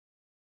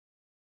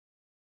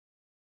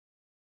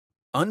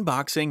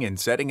Unboxing and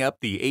setting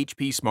up the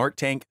HP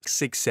SmartTank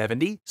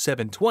 670,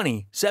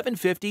 720,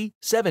 750,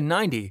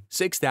 790,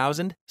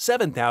 6000,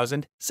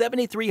 7000,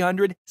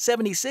 7300,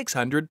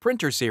 7600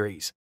 printer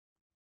series.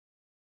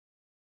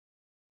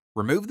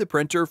 Remove the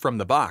printer from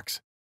the box.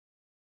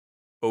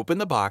 Open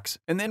the box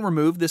and then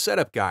remove the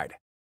setup guide.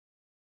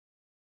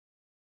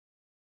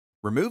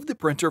 Remove the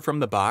printer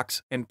from the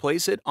box and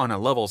place it on a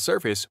level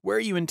surface where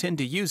you intend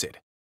to use it.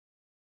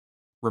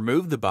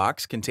 Remove the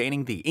box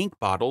containing the ink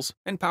bottles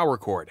and power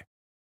cord.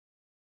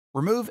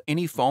 Remove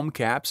any foam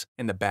caps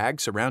and the bag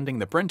surrounding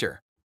the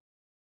printer.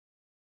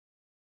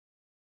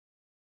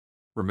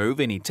 Remove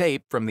any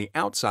tape from the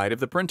outside of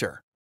the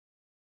printer.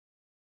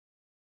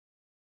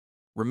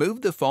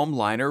 Remove the foam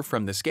liner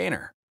from the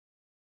scanner.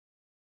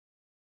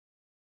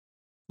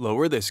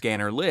 Lower the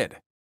scanner lid.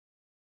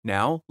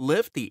 Now,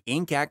 lift the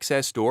ink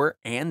access door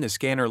and the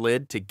scanner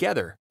lid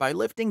together by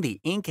lifting the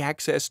ink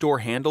access door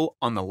handle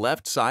on the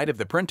left side of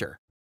the printer.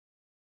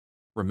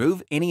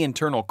 Remove any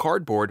internal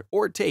cardboard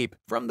or tape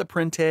from the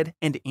printhead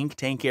and ink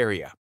tank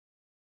area.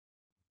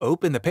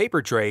 Open the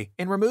paper tray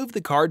and remove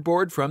the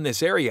cardboard from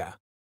this area.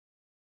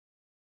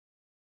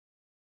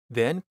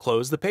 Then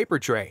close the paper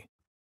tray.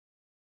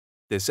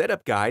 The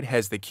setup guide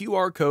has the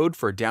QR code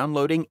for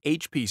downloading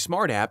HP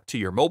Smart App to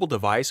your mobile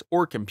device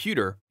or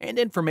computer and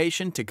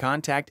information to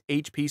contact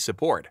HP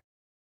support.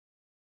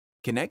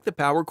 Connect the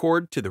power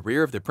cord to the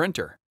rear of the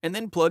printer and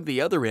then plug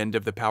the other end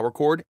of the power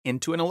cord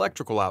into an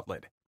electrical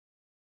outlet.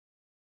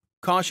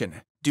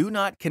 Caution: do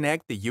not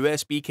connect the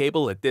USB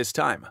cable at this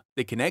time.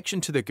 The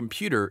connection to the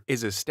computer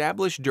is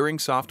established during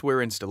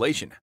software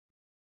installation.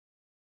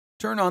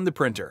 Turn on the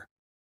printer.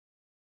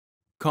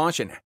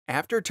 Caution: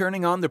 after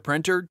turning on the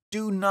printer,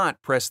 do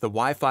not press the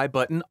Wi-Fi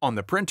button on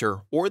the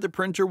printer or the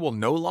printer will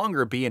no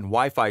longer be in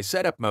Wi-Fi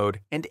setup mode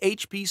and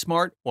HP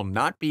Smart will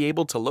not be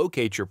able to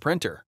locate your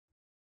printer.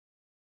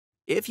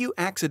 If you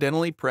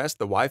accidentally press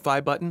the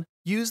Wi-Fi button,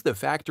 use the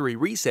factory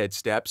reset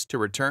steps to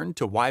return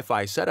to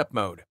Wi-Fi setup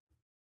mode.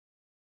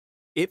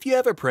 If you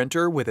have a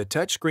printer with a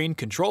touchscreen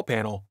control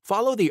panel,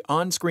 follow the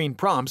on-screen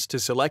prompts to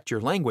select your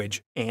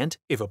language and,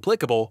 if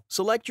applicable,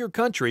 select your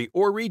country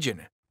or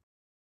region.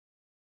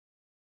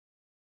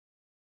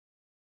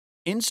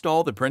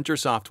 Install the printer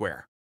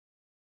software.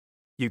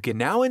 You can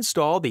now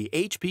install the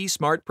HP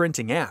Smart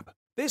Printing app.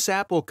 This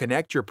app will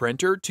connect your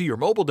printer to your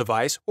mobile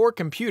device or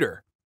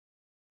computer.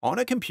 On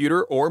a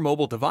computer or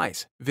mobile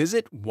device,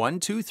 visit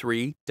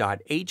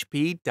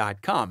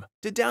 123.hp.com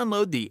to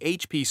download the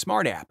HP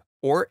Smart app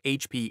or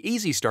HP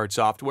Easy Start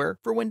software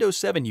for Windows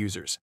 7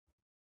 users.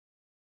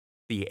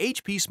 The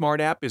HP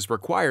Smart app is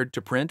required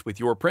to print with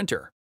your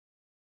printer.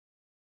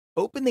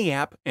 Open the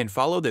app and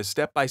follow the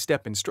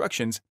step-by-step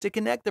instructions to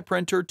connect the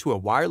printer to a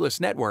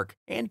wireless network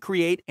and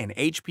create an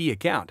HP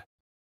account.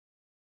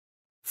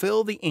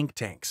 Fill the ink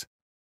tanks.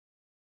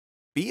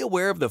 Be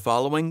aware of the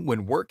following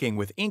when working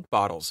with ink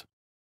bottles.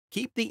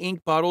 Keep the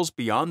ink bottles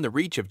beyond the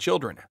reach of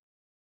children.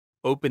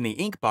 Open the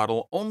ink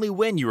bottle only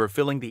when you are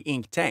filling the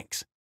ink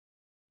tanks.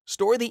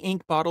 Store the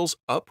ink bottles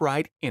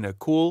upright in a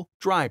cool,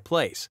 dry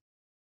place.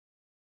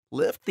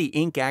 Lift the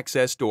ink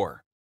access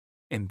door,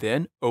 and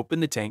then open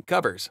the tank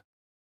covers.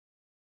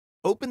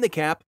 Open the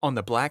cap on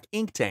the black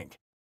ink tank.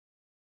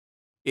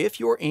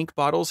 If your ink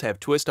bottles have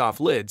twist-off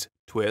lids,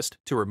 twist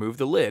to remove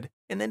the lid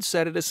and then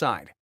set it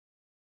aside.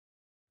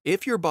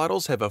 If your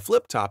bottles have a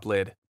flip-top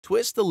lid,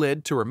 twist the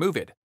lid to remove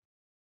it.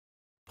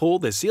 Pull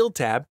the seal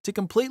tab to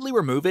completely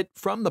remove it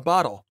from the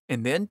bottle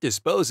and then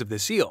dispose of the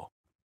seal.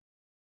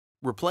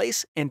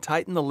 Replace and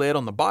tighten the lid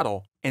on the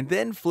bottle and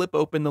then flip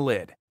open the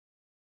lid.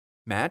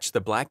 Match the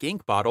black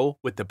ink bottle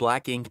with the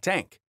black ink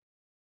tank.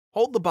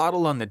 Hold the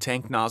bottle on the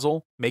tank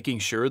nozzle, making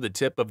sure the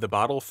tip of the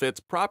bottle fits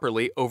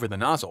properly over the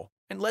nozzle,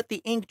 and let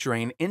the ink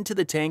drain into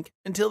the tank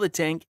until the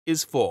tank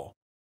is full.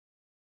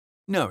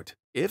 Note: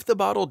 if the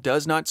bottle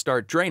does not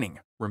start draining,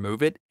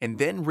 remove it and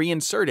then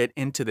reinsert it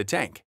into the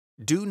tank.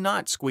 Do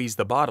not squeeze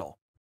the bottle.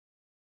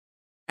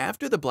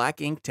 After the black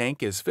ink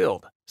tank is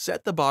filled,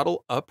 set the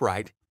bottle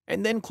upright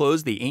and then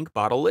close the ink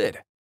bottle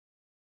lid.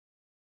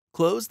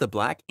 Close the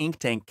black ink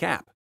tank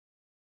cap.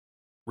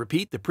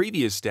 Repeat the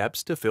previous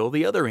steps to fill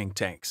the other ink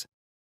tanks.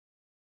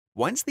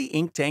 Once the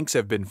ink tanks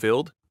have been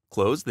filled,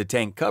 close the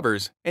tank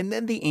covers and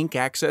then the ink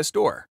access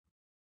door.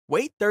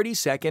 Wait 30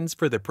 seconds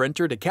for the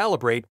printer to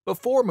calibrate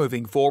before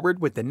moving forward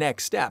with the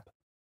next step.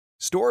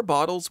 Store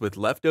bottles with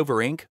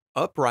leftover ink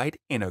upright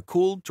in a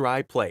cool,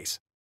 dry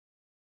place.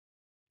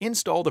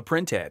 Install the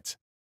printheads.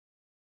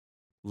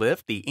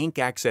 Lift the ink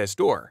access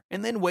door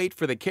and then wait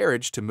for the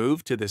carriage to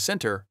move to the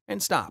center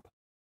and stop.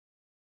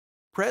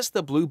 Press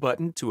the blue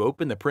button to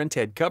open the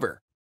printhead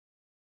cover.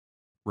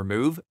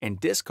 Remove and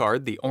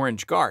discard the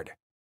orange guard.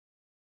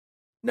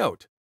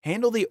 Note: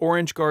 handle the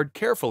orange guard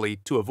carefully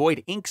to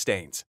avoid ink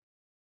stains.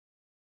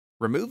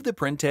 Remove the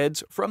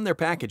printheads from their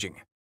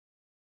packaging.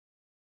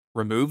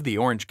 Remove the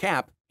orange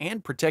cap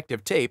and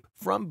protective tape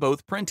from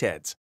both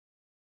printheads.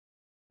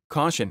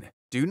 Caution: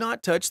 do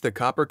not touch the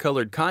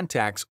copper-colored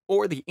contacts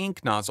or the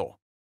ink nozzle.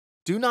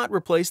 Do not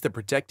replace the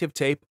protective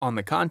tape on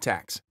the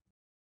contacts.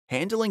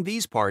 Handling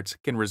these parts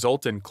can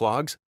result in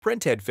clogs,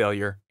 printhead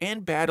failure,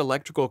 and bad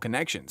electrical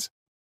connections.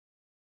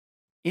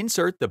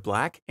 Insert the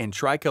black and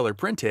tricolor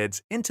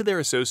printheads into their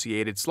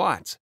associated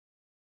slots.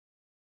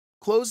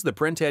 Close the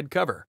printhead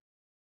cover.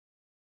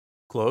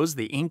 Close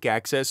the ink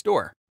access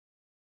door.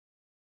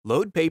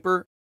 Load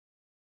paper.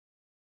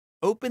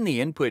 Open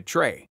the input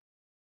tray.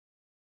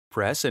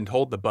 Press and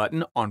hold the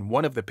button on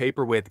one of the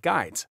paper width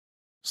guides.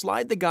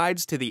 Slide the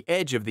guides to the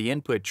edge of the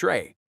input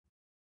tray.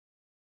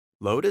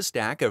 Load a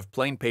stack of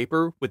plain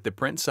paper with the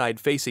print side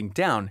facing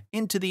down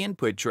into the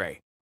input tray.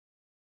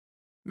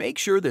 Make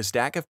sure the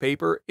stack of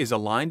paper is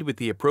aligned with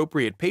the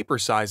appropriate paper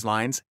size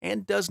lines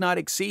and does not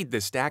exceed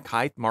the stack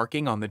height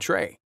marking on the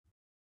tray.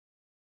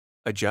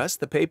 Adjust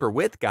the paper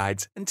width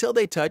guides until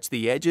they touch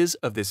the edges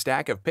of the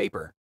stack of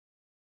paper.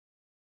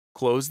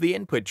 Close the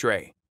input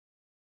tray.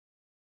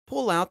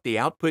 Pull out the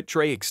output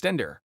tray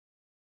extender.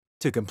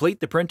 To complete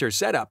the printer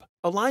setup,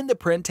 align the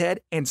printhead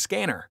and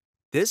scanner.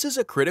 This is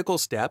a critical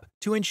step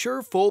to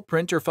ensure full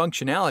printer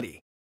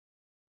functionality.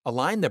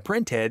 Align the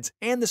printheads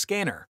and the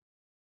scanner.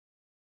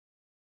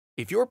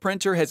 If your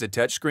printer has a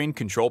touchscreen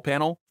control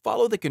panel,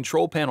 follow the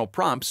control panel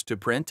prompts to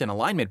print an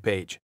alignment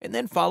page, and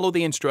then follow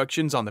the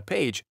instructions on the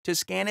page to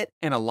scan it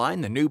and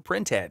align the new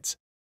printheads.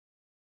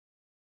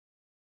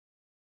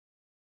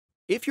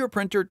 If your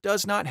printer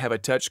does not have a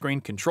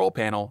touchscreen control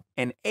panel,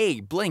 an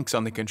A blinks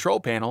on the control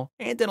panel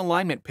and an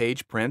alignment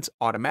page prints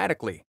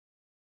automatically.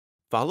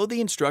 Follow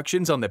the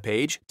instructions on the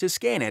page to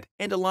scan it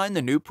and align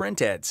the new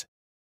printheads.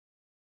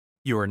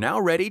 You are now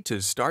ready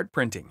to start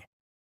printing.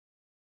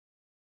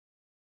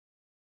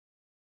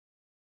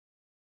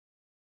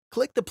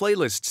 Click the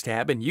Playlists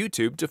tab in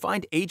YouTube to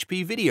find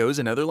HP videos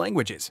in other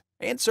languages,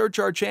 and search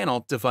our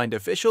channel to find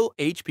official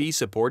HP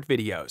support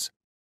videos.